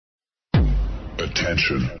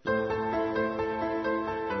Attention.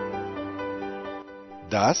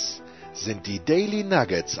 Das sind die Daily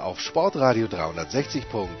Nuggets auf Sportradio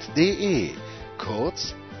 360.de.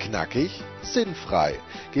 Kurz, knackig, sinnfrei.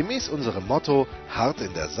 Gemäß unserem Motto: hart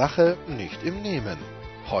in der Sache, nicht im Nehmen.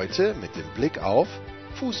 Heute mit dem Blick auf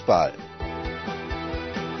Fußball.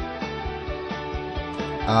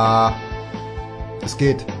 Es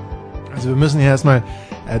geht. Also wir müssen hier erstmal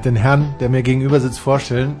den Herrn, der mir gegenüber sitzt,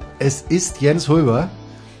 vorstellen. Es ist Jens Hulber.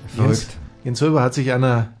 Jens Hulber hat sich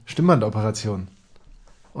einer Stimmbandoperation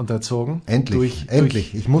unterzogen. Endlich.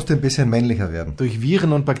 Ich musste ein bisschen männlicher werden. Durch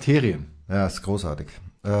Viren und Bakterien. Ja, ist großartig.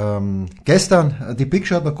 Gestern, die Big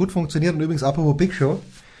Show hat noch gut funktioniert. Und übrigens, apropos Big Show,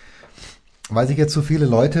 weil sich jetzt so viele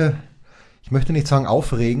Leute, ich möchte nicht sagen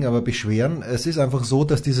aufregen, aber beschweren. Es ist einfach so,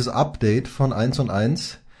 dass dieses Update von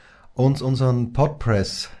 1&1 uns unseren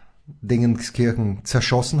Podpress Dingenskirchen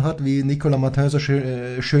zerschossen hat, wie Nicolas Martin so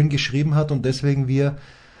schön geschrieben hat, und deswegen wir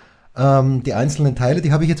die einzelnen Teile,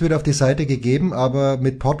 die habe ich jetzt wieder auf die Seite gegeben, aber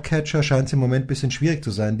mit Podcatcher scheint es im Moment ein bisschen schwierig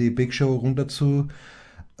zu sein, die Big Show runter zu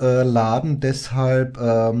laden, deshalb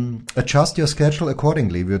adjust your schedule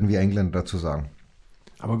accordingly, würden wir Engländer dazu sagen.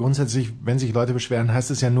 Aber grundsätzlich, wenn sich Leute beschweren,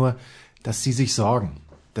 heißt es ja nur, dass sie sich sorgen,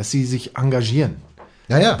 dass sie sich engagieren,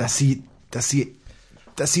 ja. dass sie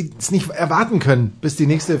es nicht erwarten können, bis die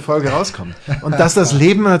nächste Folge rauskommt. Und dass das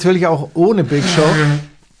Leben natürlich auch ohne Big Show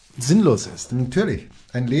sinnlos ist. Natürlich.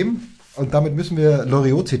 Ein Leben, und damit müssen wir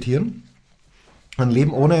Loriot zitieren, ein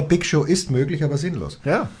Leben ohne Big Show ist möglich, aber sinnlos.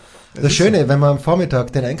 Ja. Das Schöne, wenn man am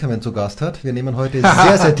Vormittag den Anchorman zu Gast hat, wir nehmen heute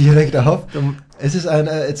sehr, sehr direkt auf, es ist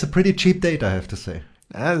it's a pretty cheap date, I have to say.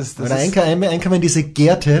 Ja, weil der Anchorman diese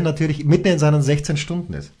Gärte natürlich mitten in seinen 16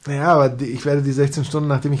 Stunden ist. Ja, aber ich werde die 16 Stunden,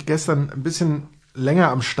 nachdem ich gestern ein bisschen länger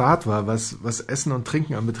am Start war, was Essen und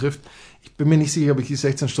Trinken anbetrifft. Ich bin mir nicht sicher, ob ich die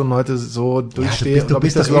 16 Stunden heute so durchstehe. Ja, du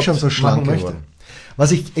bist das schon so schlank geworden.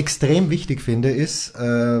 Was ich extrem wichtig finde, ist, ich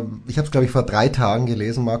habe es, glaube ich, vor 3 Tagen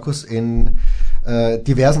gelesen, Markus, in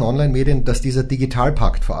diversen Online-Medien, dass dieser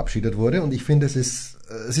Digitalpakt verabschiedet wurde. Und ich finde, es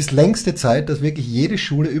ist längste Zeit, dass wirklich jede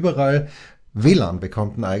Schule überall WLAN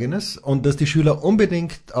bekommt, ein eigenes, und dass die Schüler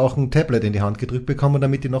unbedingt auch ein Tablet in die Hand gedrückt bekommen,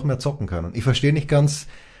 damit die noch mehr zocken können. Ich verstehe nicht ganz,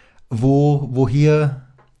 wo hier,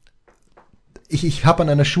 ich habe an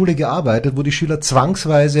einer Schule gearbeitet, wo die Schüler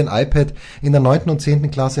zwangsweise ein iPad in der 9. und 10.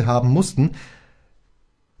 Klasse haben mussten.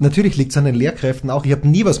 Natürlich liegt es an den Lehrkräften auch. Ich habe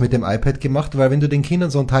nie was mit dem iPad gemacht, weil wenn du den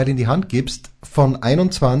Kindern so ein Teil in die Hand gibst, von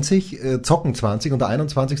 21 zocken 20 und der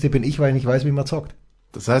 21. bin ich, weil ich nicht weiß, wie man zockt.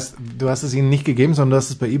 Das heißt, du hast es ihnen nicht gegeben, sondern du hast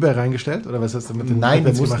es bei eBay reingestellt? Oder was hast du mit den Nein,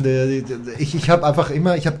 iPads gemacht? Ich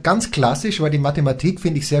habe ganz klassisch, weil die Mathematik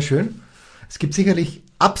finde ich sehr schön. Es gibt sicherlich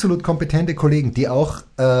absolut kompetente Kollegen, die auch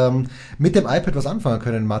mit dem iPad was anfangen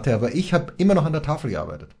können in Mathe, aber ich habe immer noch an der Tafel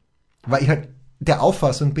gearbeitet. Weil ich halt der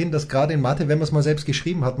Auffassung bin, dass gerade in Mathe, wenn man es mal selbst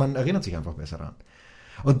geschrieben hat, man erinnert sich einfach besser daran.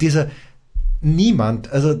 Und es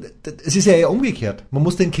ist ja eher umgekehrt. Man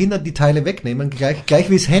muss den Kindern die Teile wegnehmen, gleich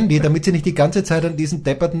wie das Handy, damit sie nicht die ganze Zeit an diesen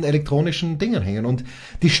depperten elektronischen Dingen hängen. Und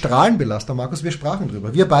die Strahlenbelaster, Markus, wir sprachen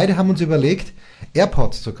drüber. Wir beide haben uns überlegt,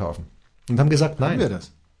 AirPods zu kaufen. Und haben gesagt, nein. Haben wir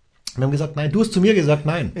das? Wir haben gesagt, nein. Du hast zu mir gesagt,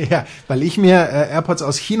 nein. Ja, weil ich mir AirPods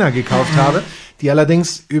aus China gekauft habe, die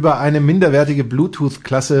allerdings über eine minderwertige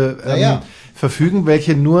Bluetooth-Klasse verfügen,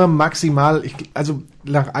 welche nur maximal, also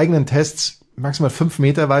nach eigenen Tests, maximal 5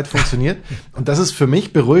 Meter weit funktioniert. Und das ist für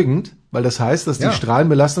mich beruhigend, weil das heißt, dass die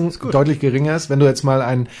Strahlenbelastung deutlich geringer ist. Wenn du jetzt mal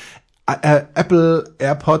ein Apple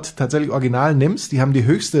AirPod tatsächlich original nimmst, die haben die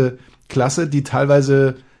höchste Klasse, die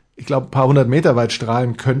teilweise, ich glaube, ein paar 100 Meter weit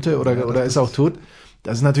strahlen könnte oder es auch tut.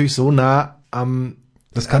 Das ist natürlich so nah an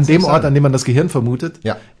dem Ort, an dem man das Gehirn vermutet,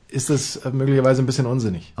 ist das möglicherweise ein bisschen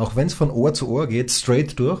unsinnig. Auch wenn es von Ohr zu Ohr geht,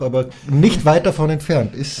 straight durch, aber nicht weit davon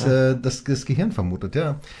entfernt, ist das Gehirn vermutet,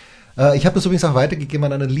 ja. Ich habe das übrigens auch weitergegeben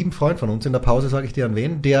an einen lieben Freund von uns, in der Pause sage ich dir an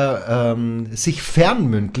wen, der sich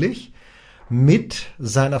fernmündlich mit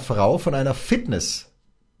seiner Frau von einer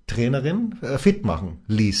Fitnesstrainerin fit machen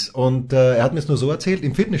ließ. Und er hat mir es nur so erzählt,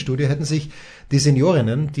 im Fitnessstudio hätten sich die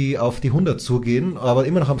Seniorinnen, die auf die 100 zugehen, aber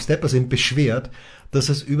immer noch am Stepper sind, beschwert, dass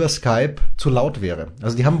es über Skype zu laut wäre.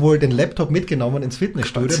 Also die haben wohl den Laptop mitgenommen ins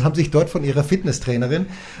Fitnessstudio und haben sich dort von ihrer Fitnesstrainerin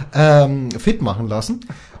fit machen lassen.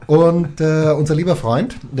 Und unser lieber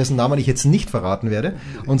Freund, dessen Namen ich jetzt nicht verraten werde,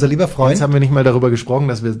 unser lieber Freund... Jetzt haben wir nicht mal darüber gesprochen,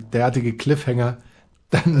 dass wir derartige Cliffhanger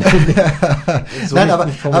dann so Nein,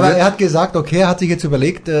 aber er hat gesagt, okay, er hat sich jetzt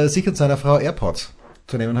überlegt, sich und seiner Frau AirPods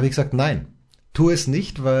zu nehmen. Und habe ich gesagt, nein. tu es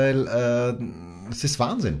nicht, weil es ist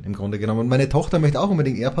Wahnsinn im Grunde genommen. Und meine Tochter möchte auch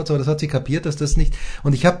unbedingt AirPods, aber das hat sie kapiert, dass das nicht...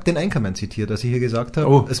 Und ich habe den Anchorman zitiert, als ich hier gesagt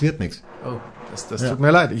habe, es wird nichts. Oh, das tut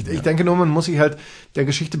mir leid. Ich denke nur, man muss sich halt der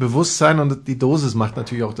Geschichte bewusst sein und die Dosis macht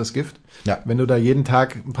natürlich auch das Gift. Ja. Wenn du da jeden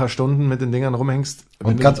Tag ein paar Stunden mit den Dingern rumhängst,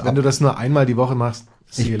 wenn du das nur einmal die Woche machst,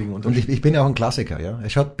 ist sicherlich ein Unterschied. Und ich bin ja auch ein Klassiker, ja.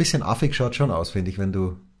 Es schaut ein bisschen affig, schaut schon aus, finde ich, wenn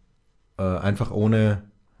du einfach ohne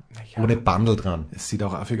Bundle dran. Es sieht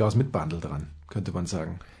auch affig aus mit Bundle dran, könnte man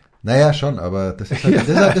sagen. Naja, schon, aber das ist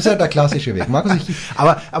halt der klassische Weg. Markus,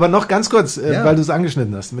 aber noch ganz kurz, weil du es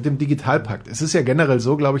angeschnitten hast, mit dem Digitalpakt. Es ist ja generell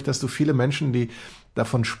so, glaube ich, dass du viele Menschen, die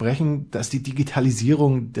davon sprechen, dass die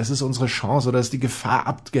Digitalisierung, das ist unsere Chance oder ist die Gefahr,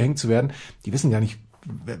 abgehängt zu werden, die wissen gar nicht,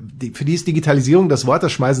 für die ist Digitalisierung das Wort,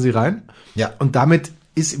 das schmeißen sie rein. Ja. Und damit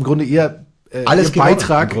ist im Grunde ihr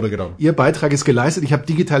Beitrag ist geleistet. Ich habe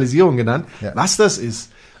Digitalisierung genannt. Ja. Was das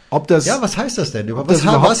ist, was heißt das denn überhaupt?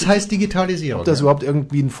 Was heißt Digitalisierung? Ob das überhaupt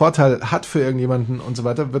irgendwie einen Vorteil hat für irgendjemanden und so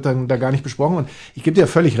weiter, wird dann da gar nicht besprochen. Und ich gebe dir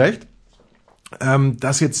völlig recht,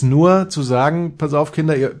 das jetzt nur zu sagen, pass auf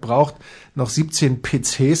Kinder, ihr braucht noch 17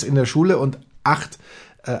 PCs in der Schule und 8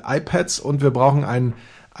 iPads und wir brauchen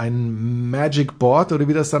ein Magic Board oder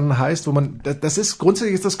wie das dann heißt, wo man, das ist,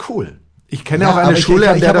 grundsätzlich ist das cool. Ich kenne auch eine Schule,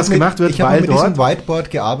 an der das gemacht wird, ich habe mit diesem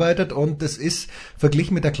Whiteboard gearbeitet und das ist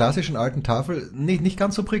verglichen mit der klassischen alten Tafel nicht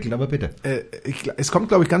ganz so prickelnd, aber bitte. Es kommt,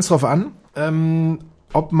 glaube ich, ganz drauf an,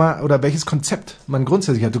 ob man oder welches Konzept man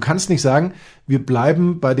grundsätzlich hat. Du kannst nicht sagen, wir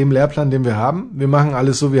bleiben bei dem Lehrplan, den wir haben, wir machen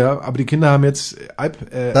alles so, aber die Kinder haben jetzt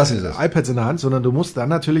iPads in der Hand, sondern du musst dann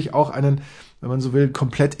natürlich auch einen, wenn man so will,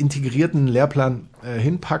 komplett integrierten Lehrplan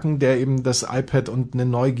hinpacken, der eben das iPad und eine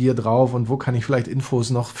Neugier drauf und wo kann ich vielleicht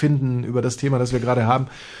Infos noch finden über das Thema, das wir gerade haben.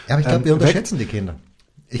 Ja, aber ich glaube, wir unterschätzen die Kinder.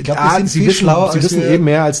 Ich glaube, sie wissen eben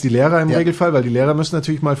mehr als die Lehrer im Regelfall, weil die Lehrer müssen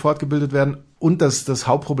natürlich mal fortgebildet werden. Und das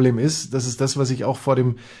Hauptproblem ist, das ist das, was ich auch vor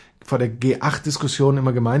der G8-Diskussion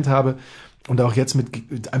immer gemeint habe und auch jetzt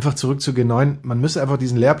mit einfach zurück zu G9, man müsse einfach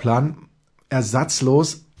diesen Lehrplan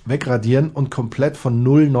ersatzlos wegradieren und komplett von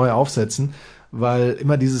Null neu aufsetzen, weil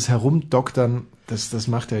immer dieses Herumdoktern, das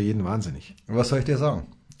macht ja jeden wahnsinnig. Was soll ich dir sagen?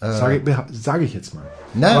 Sage ich jetzt mal.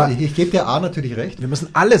 Nein, ich gebe dir natürlich recht. Wir müssen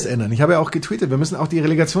alles ändern. Ich habe ja auch getweetet, wir müssen auch die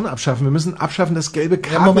Relegation abschaffen. Wir müssen abschaffen, dass gelbe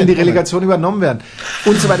Karten in die Relegation übernommen werden.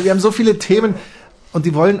 Und so weiter. Wir haben so viele Themen und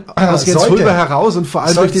die wollen aus Jens Hulber heraus und vor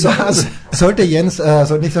allem durch die Nase. Sollte Jens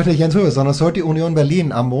Hulber, sondern sollte Union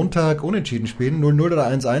Berlin am Montag unentschieden spielen, 0-0 oder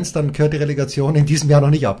 1-1, dann gehört die Relegation in diesem Jahr noch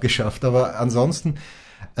nicht abgeschafft. Aber ansonsten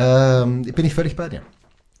bin ich völlig bei dir.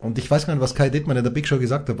 Und ich weiß gar nicht, was Kai Dittmann in der Big Show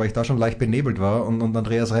gesagt hat, weil ich da schon leicht benebelt war und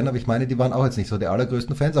Andreas Renner, aber ich meine, die waren auch jetzt nicht so die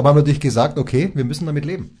allergrößten Fans, aber haben natürlich gesagt, okay, wir müssen damit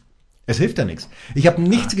leben. Es hilft ja nichts. Ich habe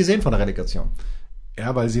nichts gesehen von der Relegation.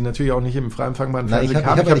 Ja, weil sie natürlich auch nicht im frei empfangbaren Fernsehen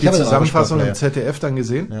kamen. Ich habe die Zusammenfassung im ZDF dann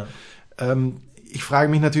gesehen. Ja. Ich frage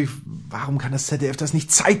mich natürlich, warum kann das ZDF das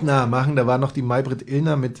nicht zeitnah machen? Da war noch die Maybrit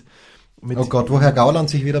Illner mit oh Gott, wo Herr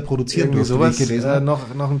Gauland sich wieder produzieren durfte, sowas, wie ich gelesen habe.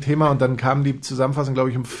 Noch ein Thema und dann kam die Zusammenfassung,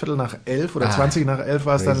 glaube ich, um 11:15 oder 20:11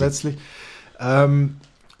 war es dann letztlich.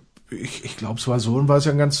 Ich glaube, es war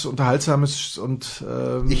ja ein ganz unterhaltsames und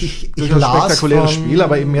durchaus spektakuläres Spiel,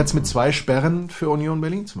 aber eben jetzt mit 2 Sperren für Union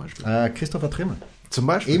Berlin zum Beispiel. Christopher Trimmel. Zum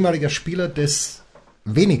Beispiel. Ehemaliger Spieler des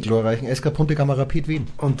wenig glorreichen SK Puntigammer Rapid Wien.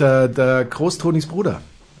 Und der Groß-Tonis Bruder.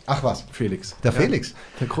 Ach was? Felix. Felix?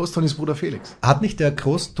 Der Groß-Tonis Bruder Felix. Hat nicht der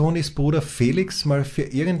Groß-Tonis Bruder Felix mal für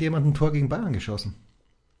irgendjemanden ein Tor gegen Bayern geschossen?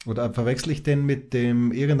 Oder verwechsel ich den mit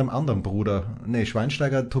dem irgendeinem anderen Bruder? Nee,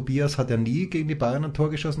 Schweinsteiger Tobias hat ja nie gegen die Bayern ein Tor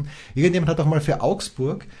geschossen. Irgendjemand hat doch mal für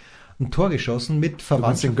Augsburg ein Tor geschossen mit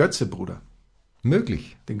Verwandten. Den Götze-Bruder.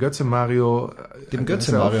 Möglich. Den Götze-Mario. Dem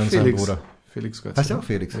Götze-Mario und sein Bruder. Felix Götze. Heißt ja auch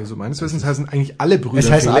Felix. Also meines Wissens heißen eigentlich alle Brüder Felix.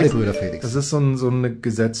 Es heißen alle Brüder Felix. Das ist so ein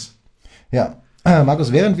Gesetz. Ja.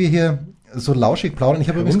 Markus, während wir hier so lauschig plaudern, ich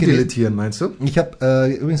habe übrigens gelesen, meinst du? Ich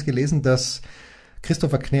habe übrigens gelesen, dass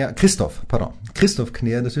Christoph Kner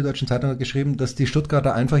in der Süddeutschen Zeitung hat geschrieben, dass die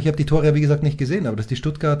Stuttgarter einfach, ich habe die Tore ja wie gesagt nicht gesehen, aber dass die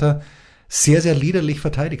Stuttgarter sehr, sehr liederlich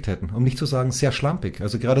verteidigt hätten, um nicht zu sagen sehr schlampig.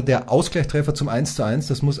 Also gerade der Ausgleichstreffer zum 1:1,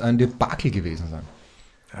 das muss ein Debakel gewesen sein.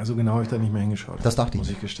 Ja, so genau habe ich da nicht mehr hingeschaut. Das dachte ich. Muss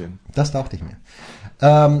ich gestehen. Das dachte ich mir.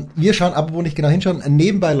 Wir schauen, apropos nicht genau hinschauen,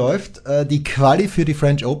 nebenbei läuft die Quali für die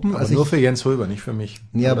French Open. Aber also nur für Jens Hulber, nicht für mich.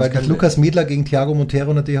 Ja, weil dich Lukas Miedler gegen Thiago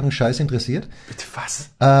Montero natürlich auch einen Scheiß interessiert. Bitte was?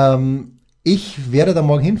 Ich werde da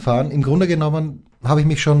morgen hinfahren. Im Grunde genommen habe ich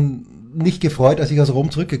mich schon nicht gefreut, als ich aus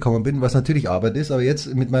Rom zurückgekommen bin, was natürlich Arbeit ist, aber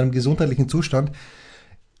jetzt mit meinem gesundheitlichen Zustand,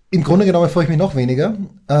 im Grunde genommen freue ich mich noch weniger.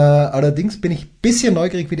 Allerdings bin ich ein bisschen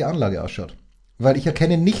neugierig, wie die Anlage ausschaut. Weil ich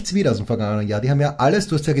erkenne nichts wieder aus dem vergangenen Jahr. Die haben ja alles,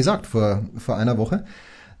 du hast ja gesagt, vor einer Woche,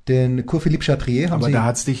 Den Cours-Philippe Chatrier haben Aber sie... da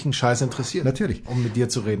hat's dich ein Scheiß interessiert. Natürlich. Um mit dir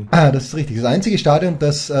zu reden. Das ist richtig. Das einzige Stadion,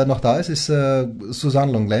 das noch da ist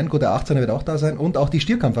Susanne Longlen. Gut, der 18er wird auch da sein. Und auch die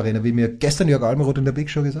Stierkampfarena, wie mir gestern Jörg Almeroth in der Big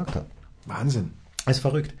Show gesagt hat. Wahnsinn. Das ist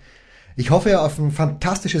verrückt. Ich hoffe ja auf ein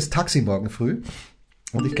fantastisches Taxi morgen früh.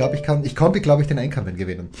 Und ich glaube, ich konnte den Anchorman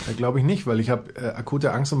gewinnen. Glaube ich nicht, weil ich habe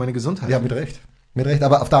akute Angst um meine Gesundheit. Ja, mit Recht. Mit Recht.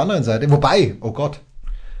 Aber auf der anderen Seite, wobei, oh Gott,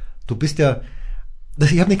 du bist ja...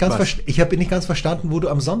 Ich habe nicht ganz verstanden, wo du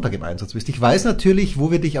am Sonntag im Einsatz bist. Ich weiß natürlich, wo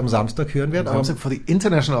wir dich am Samstag hören werden. Am Samstag vor die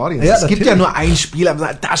International Audience. Ja, es gibt ja nur ein Spiel am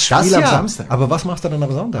Samstag. Aber was machst du dann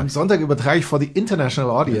am Sonntag? Am Sonntag übertrage ich vor die International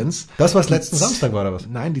Audience. Das, was letzten Samstag war, oder was?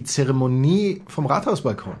 Nein, die Zeremonie vom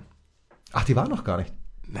Rathausbalkon. Ach, die war noch gar nicht.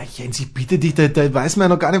 Na Jens, ich bitte dich, da weiß man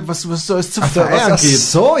ja noch gar nicht, was so alles zu feiern geht. geht.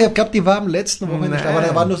 So, ich glaube, die war am letzten Wochenende, aber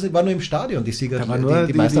da war nur im Stadion, die Sieger, da war nur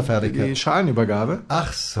die Meisterfertigkeit. Die Schalenübergabe.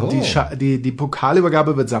 Ach so. Die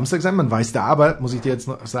Pokalübergabe wird Samstag sein, man weiß da aber, muss ich dir jetzt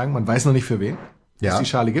noch sagen, man weiß noch nicht für wen es die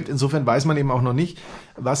Schale gibt. Insofern weiß man eben auch noch nicht,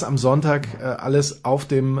 was am Sonntag alles auf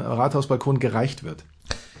dem Rathausbalkon gereicht wird.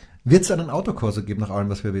 Wird es einen Autokorso geben, nach allem,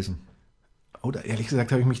 was wir wissen? Oder ehrlich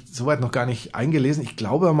gesagt habe ich mich soweit noch gar nicht eingelesen. Ich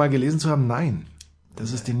glaube mal gelesen zu haben, nein.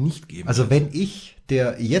 Dass es den nicht geben Also wenn ich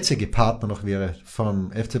der jetzige Partner noch wäre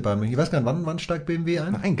vom FC Bayern München, ich weiß gar nicht, wann steigt BMW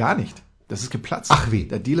ein? Nein, gar nicht. Das ist geplatzt. Ach wie?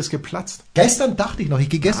 Der Deal ist geplatzt. Gestern dachte ich noch, ich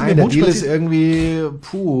gehe gestern Nein, der Deal ist irgendwie,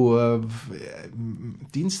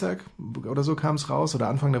 Dienstag oder so kam es raus oder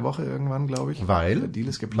Anfang der Woche irgendwann, glaube ich. Weil? Der Deal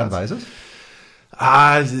ist geplatzt. Man weiß es?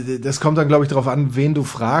 Das kommt dann, glaube ich, darauf an, wen du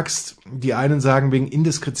fragst. Die einen sagen wegen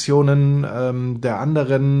Indiskretionen der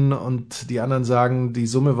anderen und die anderen sagen, die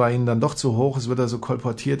Summe war ihnen dann doch zu hoch. Es wird also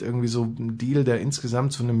kolportiert, irgendwie so ein Deal, der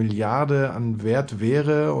insgesamt so 1 Milliarde an Wert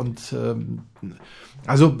wäre. Und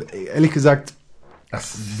also ehrlich gesagt,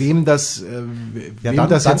 wem das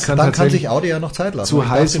jetzt dann kann sich Audi ja noch Zeit lassen. Zu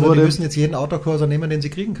heiß wurde. Die müssen jetzt jeden Autokorso nehmen, den sie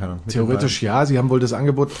kriegen können. Theoretisch ja, sie haben wohl das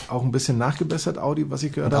Angebot auch ein bisschen nachgebessert, Audi, was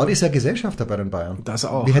ich gehört habe. Audi ist ja Gesellschafter bei den Bayern. Das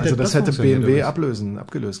auch. Wie hätte das hätte BMW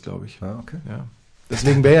abgelöst, glaube ich. Ja, okay. Ja.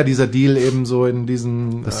 Deswegen wäre ja dieser Deal eben so in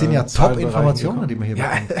diesen Das sind ja Top-Informationen, die man hier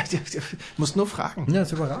bekommen. Ja, musst nur fragen. Ja,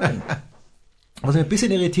 das ist überragend. Was mich ein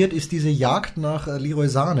bisschen irritiert, ist diese Jagd nach Leroy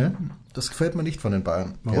Sahne. Das gefällt mir nicht von den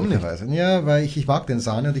Bayern. Warum nicht? Ja, weil ich mag den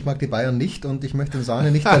Sahne und ich mag die Bayern nicht und ich möchte den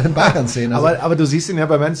Sahne nicht bei den Bayern sehen. Also, aber du siehst ihn ja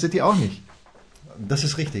bei Man City auch nicht. Das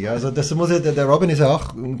ist richtig. Also das muss ja, der Robin ist ja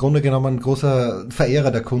auch im Grunde genommen ein großer Verehrer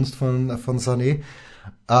der Kunst von Sané.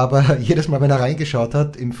 Aber jedes Mal, wenn er reingeschaut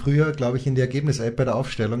hat, im Frühjahr, glaube ich, in die Ergebnis-App bei der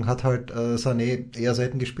Aufstellung, hat halt Sané eher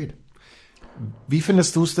selten gespielt. Wie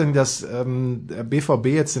findest du es denn, dass der BVB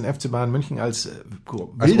jetzt den FC Bayern München als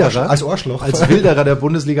Wilderer der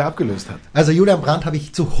Bundesliga abgelöst hat? Also Julian Brandt habe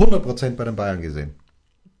ich zu 100% bei den Bayern gesehen.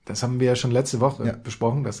 Das haben wir ja schon letzte Woche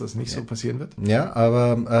besprochen, dass das nicht so passieren wird. Ja,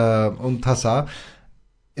 aber und Hazard,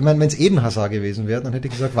 ich meine, wenn es Eden Hazard gewesen wäre, dann hätte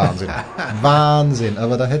ich gesagt, Wahnsinn. Wahnsinn.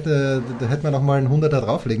 Aber da hätte man noch mal einen 100er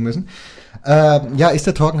drauflegen müssen. Ist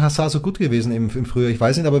der Torgen Hazard so gut gewesen im Frühjahr? Ich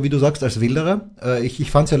weiß nicht, aber wie du sagst, als Wilderer, ich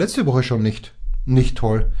fand es ja letzte Woche schon nicht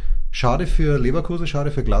toll. Schade für Leverkusen, schade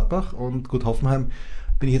für Gladbach und gut, Hoffenheim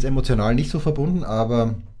bin ich jetzt emotional nicht so verbunden,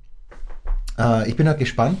 aber ich bin halt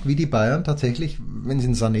gespannt, wie die Bayern tatsächlich, wenn sie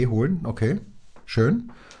einen Sané holen, okay,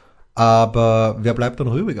 schön, aber wer bleibt dann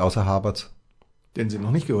übrig außer Havertz? Den sie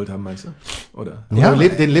noch nicht geholt haben, meinst du? Oder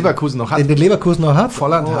den Leverkusen noch hat? Den Leverkusen noch hat?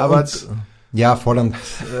 Volland, Havertz. Ja, Volland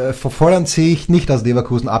sehe ich nicht, dass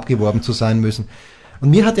Leverkusen abgeworben zu sein müssen. Und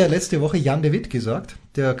mir hat ja letzte Woche Jan de Witt gesagt,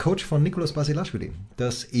 der Coach von Nicolas Basilashvili,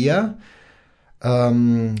 dass er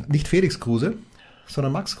nicht Felix Kruse,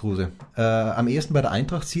 sondern Max Kruse am ehesten bei der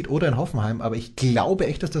Eintracht sieht oder in Hoffenheim. Aber ich glaube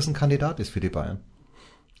echt, dass das ein Kandidat ist für die Bayern.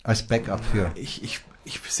 Als Backup für... Ich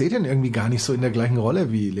sehe den irgendwie gar nicht so in der gleichen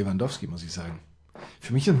Rolle wie Lewandowski, muss ich sagen.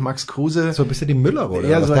 Für mich ist Max Kruse so ein bisschen die Müller-Rolle.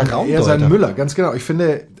 Eher sein Müller, ganz genau. Ich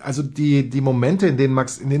finde, also die Momente, in denen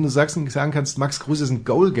du sagen kannst, Max Kruse ist ein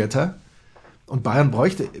Goalgetter und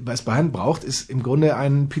was Bayern braucht, ist im Grunde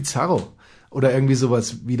ein Pizarro oder irgendwie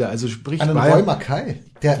sowas wieder. Also sprich einen Roy Mackay,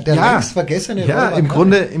 der längst vergessene Roy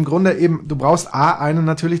Mackay. Im Grunde eben, du brauchst einen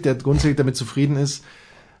natürlich, der grundsätzlich damit zufrieden ist,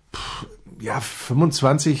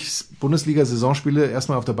 25 Bundesliga-Saisonspiele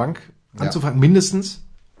erstmal auf der Bank anzufangen, mindestens.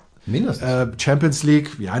 Champions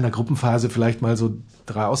League, in der Gruppenphase vielleicht mal so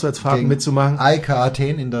 3 Auswärtsfahrten mitzumachen. AEK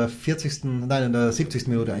Athen in der 70. Minute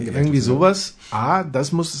eingewechselt. Irgendwie sowas. A,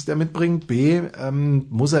 das muss es der mitbringen. B,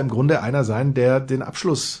 muss er im Grunde einer sein, der den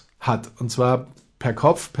Abschluss hat. Und zwar per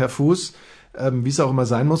Kopf, per Fuß, wie es auch immer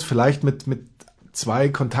sein muss. Vielleicht mit 2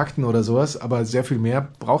 Kontakten oder sowas, aber sehr viel mehr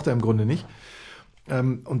braucht er im Grunde nicht.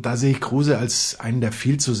 Und da sehe ich Kruse als einen, der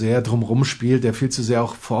viel zu sehr drumrum spielt, der viel zu sehr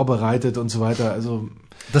auch vorbereitet und so weiter. Also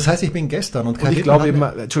Das heißt, ich bin gestern und ich glaube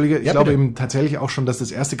eben tatsächlich auch schon, dass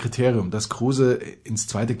das erste Kriterium, dass Kruse ins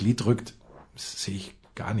zweite Glied rückt, sehe ich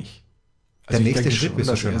gar nicht. Also der nächste Schritt,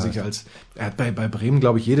 dass er sich er hat bei Bremen,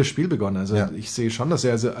 glaube ich, jedes Spiel begonnen. Also ich sehe schon, dass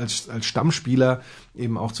er als Stammspieler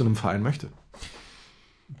eben auch zu einem Verein möchte.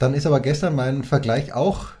 Dann ist aber gestern mein Vergleich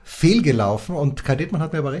auch fehlgelaufen und Kai Dittmann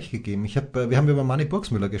hat mir aber recht gegeben. Wir haben über Manfred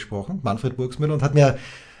Burgsmüller gesprochen, und hat mir,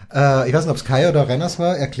 ich weiß nicht, ob es Kai oder Renners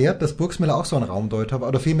war, erklärt, dass Burgsmüller auch so ein Raumdeuter war,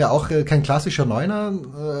 oder vielmehr auch kein klassischer Neuner,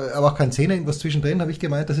 aber auch kein Zehner, irgendwas zwischendrin, habe ich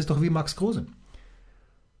gemeint, das ist doch wie Max Kruse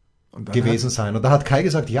gewesen sein. Und da hat Kai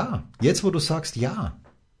gesagt, ja. Jetzt, wo du sagst, ja.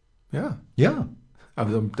 Ja. Ja.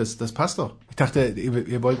 Aber das passt doch. Ich dachte,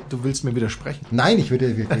 du willst mir widersprechen. Nein,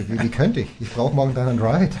 wie könnte ich? Ich brauche morgen dann einen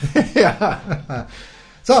Ride. Ja.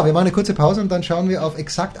 So, wir machen eine kurze Pause und dann schauen wir auf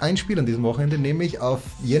exakt ein Spiel an diesem Wochenende, nämlich auf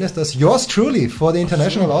jenes, das yours truly for the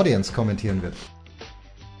international audience kommentieren wird.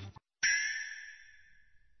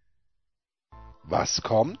 Was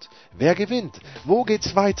kommt? Wer gewinnt? Wo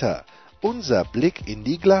geht's weiter? Unser Blick in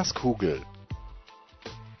die Glaskugel.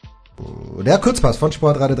 Der Kurzpass von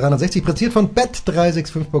Sportradio 360, präsentiert von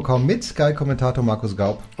bet365.com mit Sky-Kommentator Markus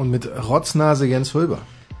Gaupp. Und mit Rotznase Jens Röber.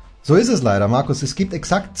 So ist es leider, Markus. Es gibt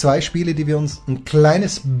exakt 2 Spiele, die wir uns ein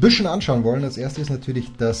kleines bisschen anschauen wollen. Das erste ist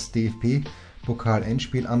natürlich das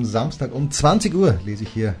DFB-Pokal-Endspiel am Samstag um 20 Uhr, lese ich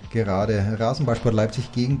hier gerade. Rasenballsport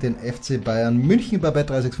Leipzig gegen den FC Bayern München bei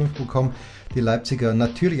bet365.com. Die Leipziger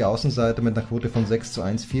natürlich Außenseiter mit einer Quote von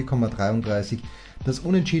 6:1, 4,33. Das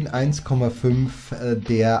Unentschieden 1,5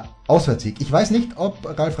 der Auswärtssieg. Ich weiß nicht, ob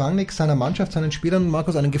Ralf Rangnick seiner Mannschaft, seinen Spielern,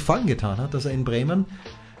 Markus, einen Gefallen getan hat, dass er in Bremen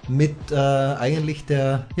mit eigentlich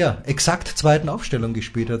der exakt zweiten Aufstellung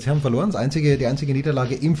gespielt hat. Sie haben verloren, die einzige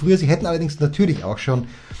Niederlage im Frühjahr. Sie hätten allerdings natürlich auch schon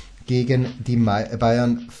gegen die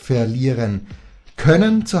Bayern verlieren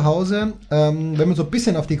können zu Hause. Wenn wir so ein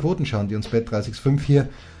bisschen auf die Quoten schauen, die uns Bet365 hier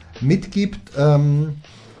mitgibt,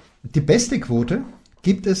 die beste Quote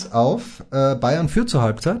gibt es auf Bayern führt zur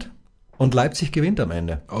Halbzeit und Leipzig gewinnt am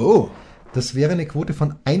Ende. Oh. Das wäre eine Quote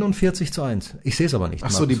von 41:1. Ich sehe es aber nicht.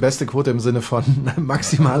 Ach so, die beste Quote im Sinne von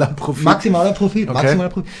maximaler Profit. Maximaler Profit.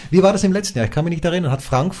 Okay. Wie war das im letzten Jahr? Ich kann mich nicht erinnern. Hat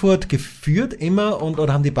Frankfurt geführt immer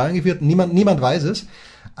oder haben die Bayern geführt? Niemand weiß es.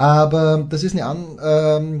 Aber das ist eine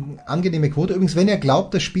angenehme Quote. Übrigens, wenn ihr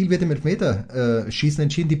glaubt, das Spiel wird im Elfmeterschießen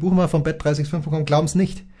entschieden, die Buchmacher von bet365.com glauben es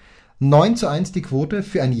nicht. 9:1 die Quote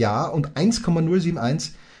für ein Ja und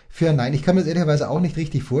 1,071 für ein Nein. Ich kann mir das ehrlicherweise auch nicht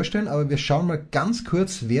richtig vorstellen, aber wir schauen mal ganz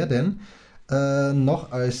kurz, wer denn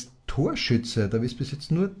noch als Torschütze, da ist bis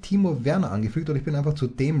jetzt nur Timo Werner angefügt und ich bin einfach zu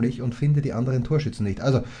dämlich und finde die anderen Torschützen nicht.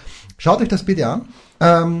 Also, schaut euch das bitte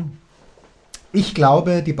an. Ich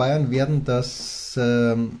glaube, die Bayern werden das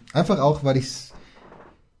einfach auch, weil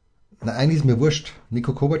eigentlich ist mir wurscht.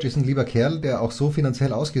 Niko Kovac ist ein lieber Kerl, der auch so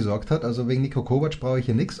finanziell ausgesorgt hat. Also wegen Niko Kovac brauche ich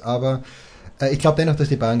hier nichts, aber ich glaube dennoch, dass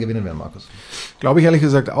die Bayern gewinnen werden, Markus. Glaube ich ehrlich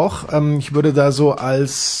gesagt auch. Ich würde da so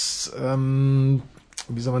als,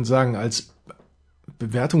 wie soll man sagen, als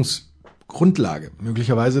Bewertungsgrundlage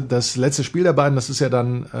möglicherweise das letzte Spiel der beiden, das ist ja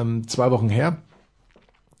dann 2 Wochen her,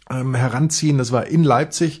 heranziehen. Das war in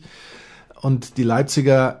Leipzig. Und die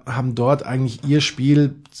Leipziger haben dort eigentlich ihr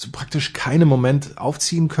Spiel zu praktisch keinem Moment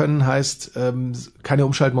aufziehen können, heißt keine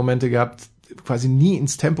Umschaltmomente gehabt, quasi nie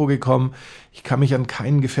ins Tempo gekommen. Ich kann mich an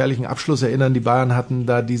keinen gefährlichen Abschluss erinnern. Die Bayern hatten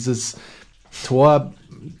da dieses Tor,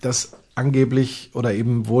 das angeblich oder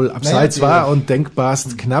eben wohl abseits war und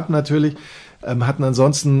denkbarst knapp natürlich, hatten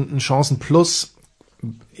ansonsten einen Chancenplus.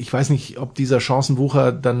 Ich weiß nicht, ob dieser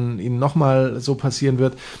Chancenwucher dann ihnen nochmal so passieren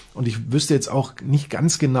wird. Und ich wüsste jetzt auch nicht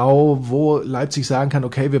ganz genau, wo Leipzig sagen kann,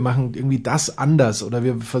 okay, wir machen irgendwie das anders oder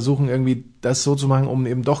wir versuchen irgendwie das so zu machen, um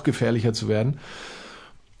eben doch gefährlicher zu werden.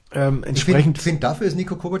 Entsprechend ich finde, dafür ist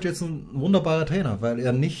Niko Kovac jetzt ein wunderbarer Trainer, weil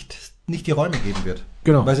er nicht die Räume geben wird.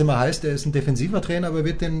 Genau. Weil es immer heißt, er ist ein defensiver Trainer, aber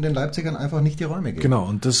wird den Leipzigern einfach nicht dieRäume geben. Genau,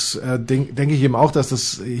 und das denke ich eben auch, dass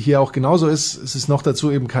das hier auch genauso ist. Es ist noch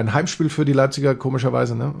dazu eben kein Heimspiel für die Leipziger,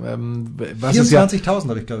 komischerweise. Ne? 24.000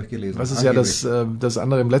 habe ich, glaube ich, gelesen. Was es ja das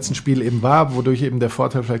andere im letzten Spiel eben war, wodurch eben der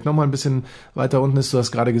Vorteil vielleicht nochmal ein bisschen weiter unten ist. Du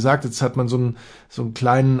hast gerade gesagt, jetzt hat man so einen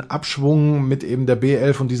kleinen Abschwung mit eben der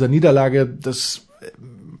B11 und dieser Niederlage. Das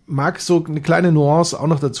mag so eine kleine Nuance auch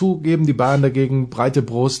noch dazugeben. Die Bayern dagegen, breite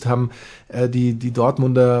Brust, haben die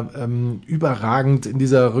Dortmunder überragend in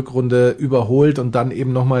dieser Rückrunde überholt und dann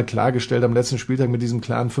eben nochmal klargestellt am letzten Spieltag mit diesem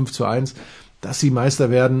klaren 5:1, dass sie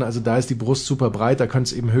Meister werden. Also da ist die Brust super breit, da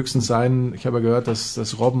könnte es eben höchstens sein, ich habe ja gehört,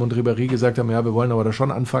 dass Robben und Ribéry gesagt haben, ja, wir wollen aber da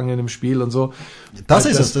schon anfangen in dem Spiel und so. Das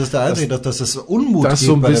ist der Einzige, dass es Unmut gibt. Dass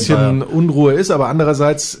so ein bisschen Unruhe ist, aber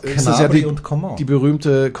andererseits ist das ja die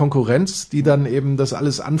berühmte Konkurrenz, die dann eben das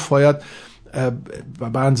alles anfeuert. Bei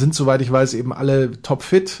Bayern sind, soweit ich weiß, eben alle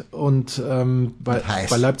topfit und bei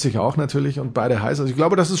Leipzig auch natürlich und beide heiß. Also ich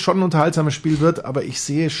glaube, dass es schon ein unterhaltsames Spiel wird, aber ich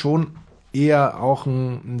sehe schon eher auch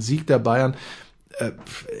einen Sieg der Bayern.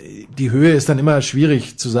 Die Höhe ist dann immer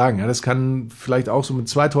schwierig zu sagen. Ja, das kann vielleicht auch so mit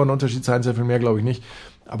 2 Toren Unterschied sein, sehr viel mehr glaube ich nicht.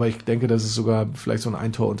 Aber ich denke, dass es sogar vielleicht so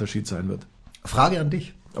ein Tor-Unterschied sein wird. Frage an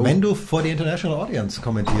dich. Oh. Wenn du vor die International Audience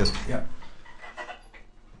kommentierst,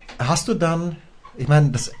 hast du dann, ich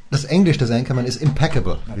meine, das Englisch des Anchorman ist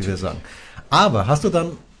impeccable, wie wir sagen. Aber hast du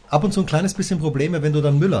dann ab und zu ein kleines bisschen Probleme, wenn du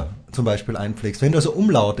dann Müller zum Beispiel einpflegst? Wenn du also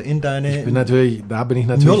Umlaute in deine... Da bin ich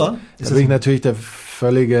natürlich der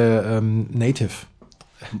völlige Native.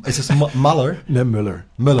 Ist es Muller? Ne, Müller.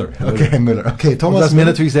 Müller, okay, Müller. Okay, Thomas. Und was mir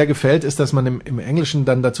natürlich sehr gefällt, ist, dass man im Englischen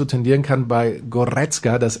dann dazu tendieren kann, bei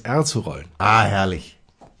Goretzka das R zu rollen. Ah, herrlich.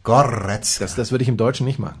 Goretzka. Das würde ich im Deutschen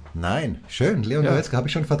nicht machen. Nein, schön. Leon Goretzka habe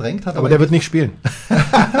ich schon verdrängt. Aber der wird nicht spielen.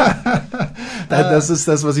 Das ist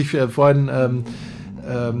das, was ich vorhin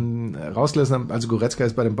rausgelassen habe. Also Goretzka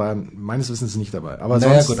ist bei den Bayern meines Wissens nicht dabei. Aber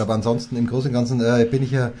naja gut, aber ansonsten im Großen und Ganzen bin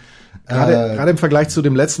ich ja... Gerade im Vergleich zu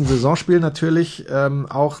dem letzten Saisonspiel natürlich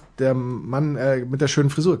auch der Mann mit der schönen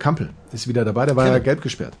Frisur, Kampel, ist wieder dabei. Der war ja gelb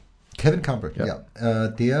gesperrt. Kevin Campbell, ja.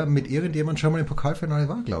 Der mit irgendjemand schon mal im Pokalfinale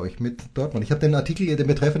war, glaube ich, mit Dortmund. Ich habe den Artikel, den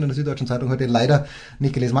betreffenden der Süddeutschen Zeitung heute leider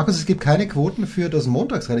nicht gelesen. Markus, es gibt keine Quoten für das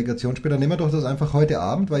Montagsrelegationsspiel. Dann nehmen wir doch das einfach heute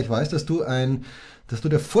Abend, weil ich weiß, dass du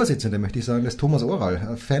der Vorsitzende, möchte ich sagen, des Thomas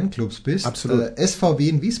Oral Fanclubs bist. Absolut. SVW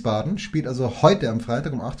in Wiesbaden spielt also heute am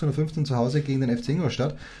Freitag um 18.15 Uhr zu Hause gegen den FC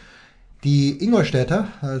Ingolstadt. Die Ingolstädter,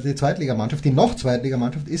 also die Zweitligamannschaft, die noch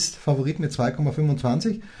Zweitligamannschaft, ist Favorit mit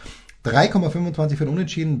 2,25. 3,25 für ein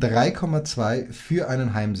Unentschieden, 3,2 für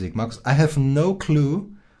einen Heimsieg. Markus, I have no clue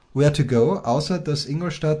where to go, außer dass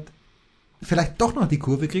Ingolstadt vielleicht doch noch die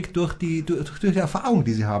Kurve kriegt durch die Erfahrung,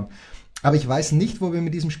 die sie haben. Aber ich weiß nicht, wo wir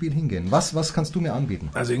mit diesem Spiel hingehen. Was kannst du mir anbieten?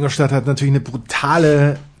 Also Ingolstadt hat natürlich eine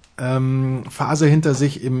brutale Phase hinter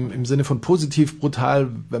sich, im Sinne von positiv brutal,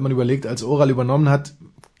 wenn man überlegt, als Oral übernommen hat,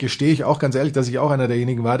 gestehe ich auch ganz ehrlich, dass ich auch einer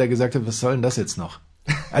derjenigen war, der gesagt hat, was soll denn das jetzt noch?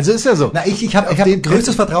 Also ist ja so. Na, ich hab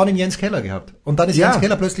größtes Vertrauen in Jens Keller gehabt. Und dann ist Jens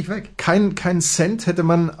Keller plötzlich weg. Kein Cent hätte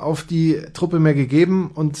man auf die Truppe mehr gegeben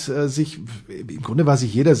und im Grunde war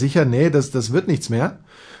sich jeder sicher, nee, das wird nichts mehr.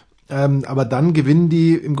 Aber dann gewinnen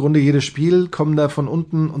die im Grunde jedes Spiel, kommen da von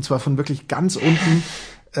unten, und zwar von wirklich ganz unten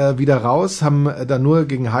wieder raus, haben da nur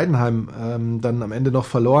gegen Heidenheim dann am Ende noch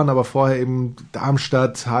verloren, aber vorher eben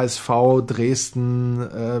Darmstadt, HSV, Dresden,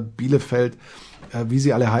 Bielefeld, wie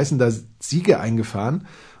sie alle heißen, da Siege eingefahren.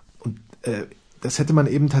 Und das hätte man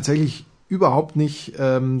eben tatsächlich überhaupt nicht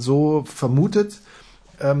so vermutet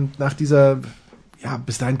nach dieser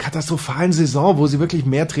bis dahin katastrophalen Saison, wo sie wirklich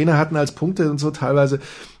mehr Trainer hatten als Punkte und so teilweise.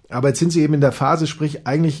 Aber jetzt sind sie eben in der Phase, sprich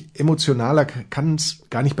eigentlich emotionaler kann es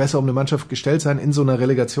gar nicht besser um eine Mannschaft gestellt sein in so einer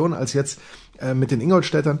Relegation als jetzt mit den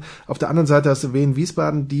Ingolstädtern. Auf der anderen Seite hast du Wien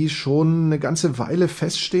Wiesbaden, die schon eine ganze Weile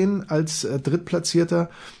feststehen als Drittplatzierter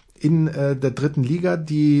in der dritten Liga,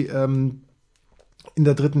 die in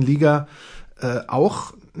der dritten Liga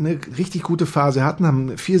auch eine richtig gute Phase hatten,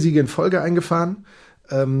 haben 4 Siege in Folge eingefahren,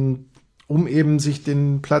 um eben sich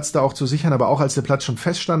den Platz da auch zu sichern. Aber auch als der Platz schon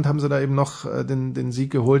feststand, haben sie da eben noch den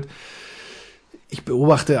Sieg geholt. Ich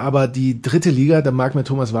beobachte aber die dritte Liga, da mag mir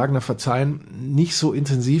Thomas Wagner verzeihen, nicht so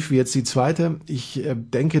intensiv wie jetzt die zweite. Ich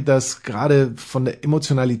denke, dass gerade von der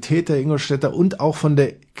Emotionalität der Ingolstädter und auch von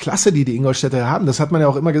der Klasse, die Ingolstädter haben, das hat man ja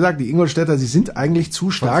auch immer gesagt, die Ingolstädter, sie sind eigentlich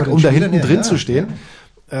zu stark, um da hinten drin zu stehen.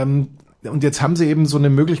 Ja. Und jetzt haben sie eben so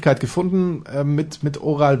eine Möglichkeit gefunden mit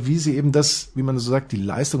Oral, wie sie eben das, wie man so sagt, die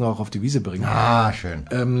Leistung auch auf die Wiese bringen. Ah, schön.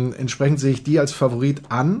 Entsprechend sehe ich die als Favorit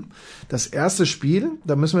an. Das erste Spiel,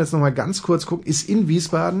 da müssen wir jetzt noch mal ganz kurz gucken, ist in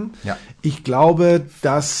Wiesbaden. Ja. Ich glaube,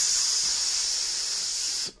 dass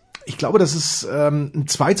es ein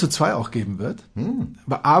 2:2 auch geben wird.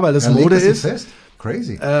 A, weil es Mode ist. Fest.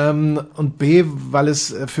 Crazy. Und B, weil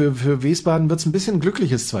es für Wiesbaden wird es ein bisschen ein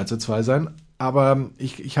glückliches 2:2 sein. Aber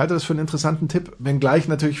ich halte das für einen interessanten Tipp, wenngleich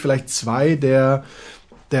natürlich vielleicht 2 der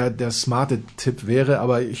smarte Tipp wäre,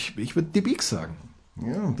 aber ich würde die Beaks sagen.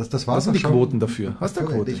 Ja, das war was sind die Quoten dafür? Hast du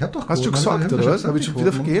Quote? Ich habe doch Quoten. Hast du gesagt, oder was? Habe ich schon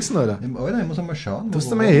wieder vergessen, oder? Ich muss mal schauen. Tust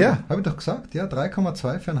du mal her? Habe ich doch gesagt, ja,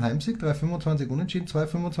 3,2 für einen Heimsieg, 3,25 Unentschieden,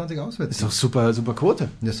 2,25 auswärts. Ist doch super Quote.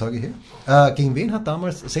 Das sage ich her. Gegen wen hat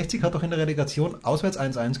damals, 60 hat doch in der Relegation auswärts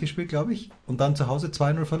 1:1 gespielt, glaube ich, und dann zu Hause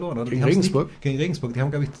 2:0 verloren, oder? Gegen Regensburg? Gegen Regensburg. Die haben,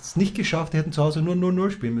 glaube ich, es nicht geschafft, die hätten zu Hause nur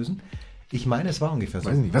 0:0 spielen müssen. Ich meine, es war ungefähr so.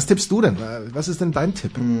 Weiß nicht. Was tippst du denn? Was ist denn dein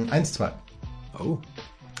Tipp? 1:2. Oh.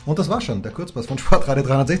 Und das war schon der Kurzpass von Sportradio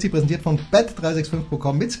 360, präsentiert von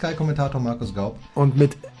bet365.com mit Sky-Kommentator Markus Gaupp. Und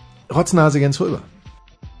mit Rotznase Jens Röber.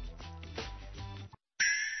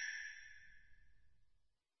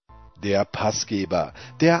 der Passgeber,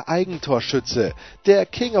 der Eigentorschütze, der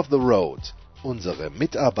King of the Road, unsere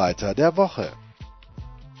Mitarbeiter der Woche.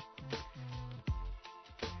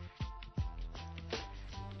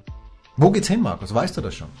 Wo geht's hin, Markus? Weißt du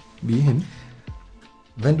das schon? Wie hin?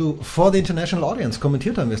 Wenn du vor der International Audience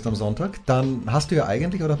kommentiert haben wirst am Sonntag, dann hast du ja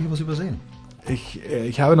eigentlich, oder habe ich was übersehen?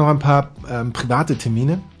 Ich habe noch ein paar private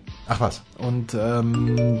Termine. Ach was. Und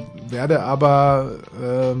werde aber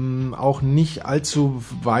auch nicht allzu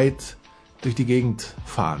weit durch die Gegend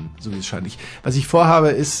fahren, so wie es scheint. Was ich vorhabe,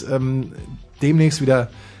 ist demnächst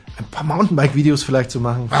wieder ein paar Mountainbike-Videos vielleicht zu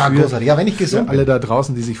machen. Großartig. Ja, wenn ich gesund bin. Alle da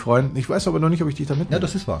draußen, die sich freuen. Ich weiß aber noch nicht, ob ich dich da mitnehme. Ja,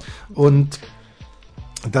 das ist wahr. Und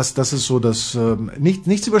das ist so, dass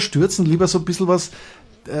nichts überstürzen, lieber so ein bisschen was,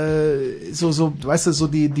 weißt du, so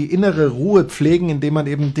die innere Ruhe pflegen, indem man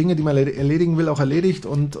eben Dinge, die man erledigen will, auch erledigt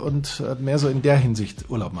und mehr so in der Hinsicht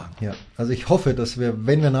Urlaub machen. Ja, also ich hoffe, dass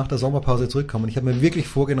wenn wir nach der Sommerpause zurückkommen, ich habe mir wirklich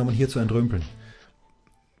vorgenommen, hier zu entrümpeln.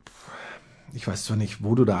 Ich weiß zwar nicht,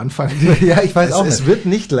 wo du da anfangen Ja, ich weiß auch nicht. Es wird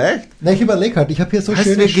nicht leicht. Na, ich überlege halt, ich habe hier so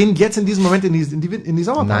schöne... wir gehen jetzt in diesem Moment in die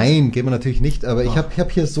Sommerpause? Nein, gehen wir natürlich nicht, aber ich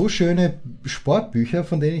hab hier so schöne Sportbücher,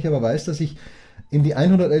 von denen ich aber weiß, dass ich in die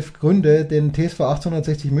 111 Gründe, den TSV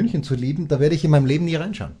 1860 München zu lieben, da werde ich in meinem Leben nie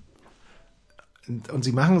reinschauen. Und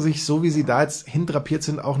sie machen sich, so wie sie da jetzt hindrapiert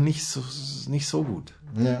sind, auch nicht so gut.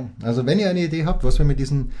 Ja, also wenn ihr eine Idee habt, was wir mit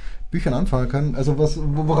diesen Büchern anfangen können, also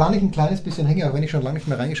woran ich ein kleines bisschen hänge, auch wenn ich schon lange nicht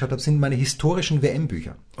mehr reingeschaut habe, sind meine historischen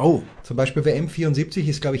WM-Bücher. Oh. Zum Beispiel WM 74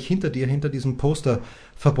 ist, glaube ich, hinter diesem Poster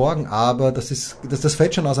verborgen, aber das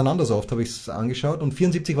fällt schon auseinander, so oft habe ich es angeschaut. Und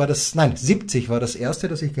 70 war das erste,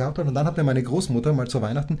 das ich gehabt habe. Und dann hat mir meine Großmutter mal zu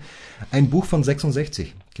Weihnachten ein Buch von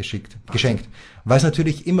 66 geschenkt, weil es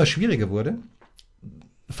natürlich immer schwieriger wurde.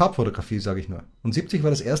 Farbfotografie, sage ich nur. Und 70 war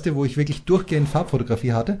das erste, wo ich wirklich durchgehend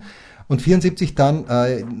Farbfotografie hatte. Und 74 dann,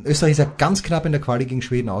 Österreich ist ja ganz knapp in der Quali gegen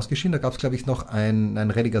Schweden ausgeschieden. Da gab es, glaube ich, noch ein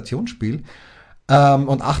Relegationsspiel.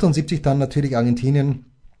 Und 78 dann natürlich Argentinien.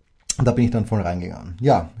 Und da bin ich dann voll reingegangen.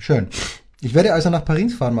 Ja, schön. Ich werde also nach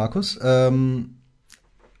Paris fahren, Markus.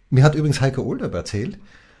 Mir hat übrigens Heiko Olderb erzählt,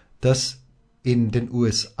 dass in den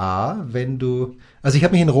USA, also ich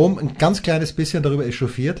habe mich in Rom ein ganz kleines bisschen darüber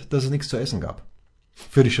echauffiert, dass es nichts zu essen gab.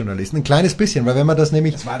 Für die Journalisten. Ein kleines bisschen, weil wenn man das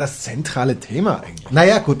nämlich... Das war das zentrale Thema eigentlich.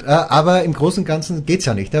 Naja, gut, aber im Großen und Ganzen geht's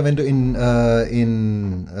ja nicht. Ja? Wenn du in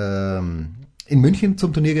München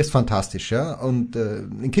zum Turnier gehst, fantastisch, ja. Und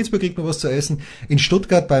in Kitzbühel kriegt man was zu essen. In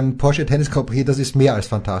Stuttgart beim Porsche Tennis Cup, das ist mehr als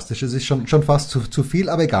fantastisch. Das ist schon fast zu viel,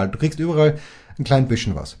 aber egal. Du kriegst überall ein klein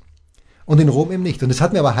bisschen was. Und in Rom eben nicht. Und das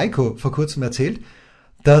hat mir aber Heiko vor kurzem erzählt,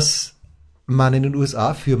 dass man in den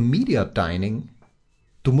USA für Media Dining,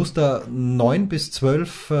 du musst da 9 bis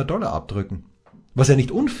 12 $ abdrücken. Was ja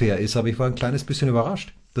nicht unfair ist, aber ich war ein kleines bisschen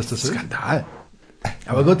überrascht, dass das so ist. Skandal.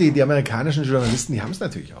 Aber gut, die amerikanischen Journalisten, die haben es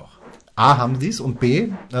natürlich auch. A, haben die es, und B,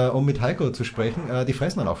 um mit Heiko zu sprechen, die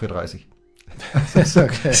fressen dann auch für 30.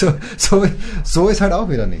 Okay. So ist halt auch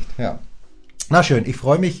wieder nicht. Ja. Na schön, ich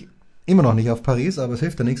freue mich immer noch nicht auf Paris, aber es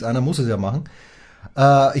hilft ja nichts, einer muss es ja machen.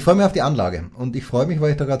 Ich freue mich auf die Anlage und ich freue mich,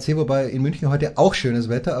 weil ich da gerade sehe, wobei in München heute auch schönes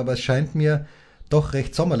Wetter, aber es scheint mir doch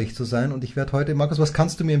recht sommerlich zu sein und ich werde heute, Markus, was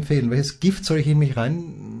kannst du mir empfehlen? Welches Gift soll ich in mich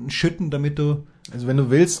reinschütten, damit du... Also wenn du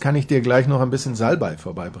willst, kann ich dir gleich noch ein bisschen Salbei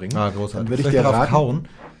vorbeibringen. Ah, großartig. Dann würde ich dir raten, kauen.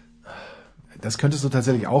 Das könntest du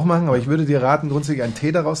tatsächlich auch machen, aber ich würde dir raten, grundsätzlich einen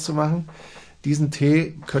Tee daraus zu machen. Diesen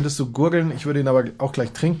Tee könntest du gurgeln, ich würde ihn aber auch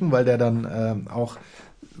gleich trinken, weil der dann auch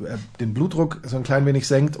den Blutdruck so ein klein wenig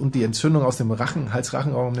senkt und die Entzündung aus dem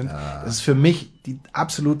Hals-Rachenraum nimmt. Ja. Das ist für mich die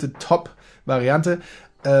absolute Top-Variante.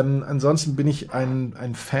 Ansonsten bin ich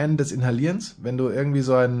ein Fan des Inhalierens. Wenn du irgendwie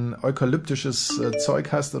so ein eukalyptisches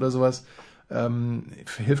Zeug hast oder sowas,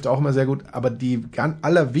 hilft auch immer sehr gut. Aber die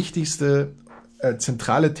allerwichtigste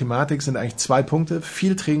zentrale Thematik sind eigentlich 2 Punkte.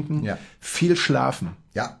 Viel trinken, viel schlafen.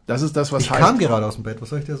 Ja. Das ist das, was heilt. Ich kam gerade aus dem Bett, was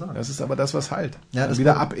soll ich dir sagen? Das ist aber das, was heilt. Ja, das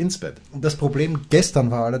wieder ab ins Bett. Das Problem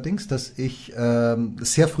gestern war allerdings, dass ich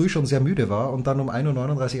sehr früh schon sehr müde war und dann um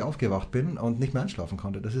 1:39 Uhr aufgewacht bin und nicht mehr einschlafen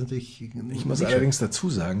konnte. Das ist nicht Ich muss allerdings dazu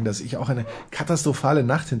sagen, dass ich auch eine katastrophale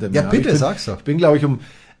Nacht hinter mir habe. Ja, bitte, sag's doch. Ich bin, glaube ich, um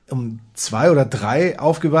 2 oder 3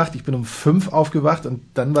 aufgewacht, ich bin um 5 aufgewacht und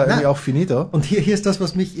dann war irgendwie auch finito. Und hier ist das,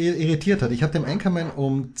 was mich irritiert hat. Ich habe dem Anchorman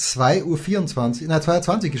um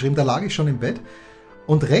 2:22 Uhr geschrieben, da lag ich schon im Bett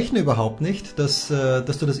und rechne überhaupt nicht, dass du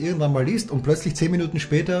das irgendwann mal liest und plötzlich 10 Minuten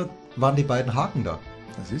später waren die beiden Haken da.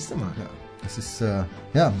 Das siehst du mal. Ja, das ist,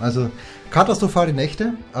 also katastrophale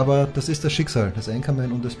Nächte, aber das ist das Schicksal des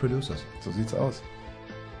Anchorman und des Producers. So sieht's aus.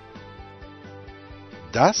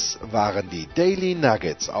 Das waren die Daily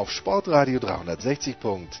Nuggets auf sportradio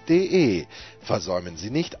 360.de. Versäumen Sie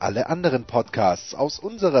nicht alle anderen Podcasts aus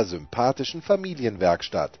unserer sympathischen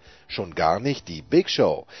Familienwerkstatt. Schon gar nicht die Big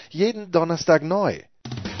Show. Jeden Donnerstag neu.